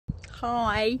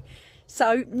Hi.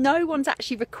 So no one's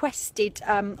actually requested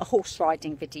a horse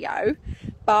riding video,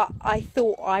 but I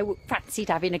thought I fancied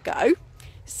having a go.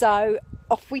 So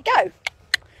off we go.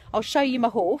 I'll show you my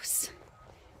horse.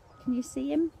 Can you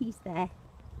see him? He's there.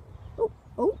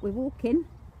 Oh, we're walking.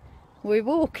 We're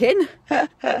walking.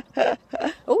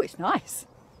 Oh, it's nice.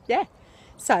 Yeah.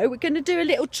 So we're going to do a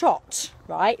little trot,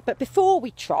 right? But before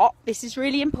we trot, this is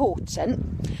really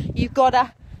important. You've got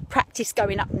to practice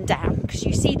going up and down, because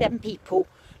you see them people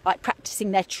like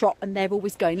practicing their trot and they're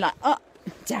always going like up,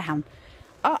 down,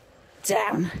 up,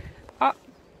 down, up,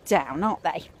 down, aren't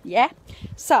they? Yeah.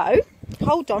 So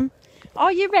hold on.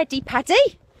 Are you ready,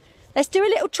 Paddy? Let's do a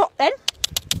little trot then.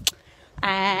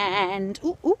 And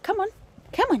oh, come on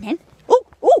then.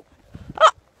 Oh,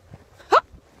 up,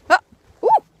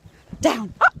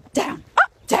 down, up, down,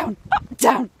 up, down, up,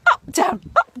 down, up, down,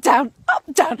 up, down, up,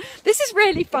 down. This is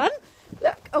really fun.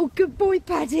 Look, oh, good boy,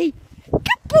 Paddy.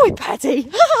 Good boy,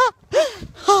 Paddy.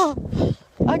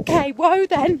 Okay, whoa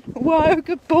then. Whoa,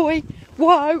 good boy.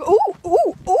 Whoa.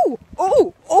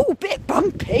 Oh, bit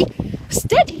bumpy.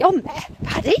 Steady on there,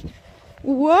 Paddy.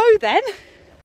 Whoa then.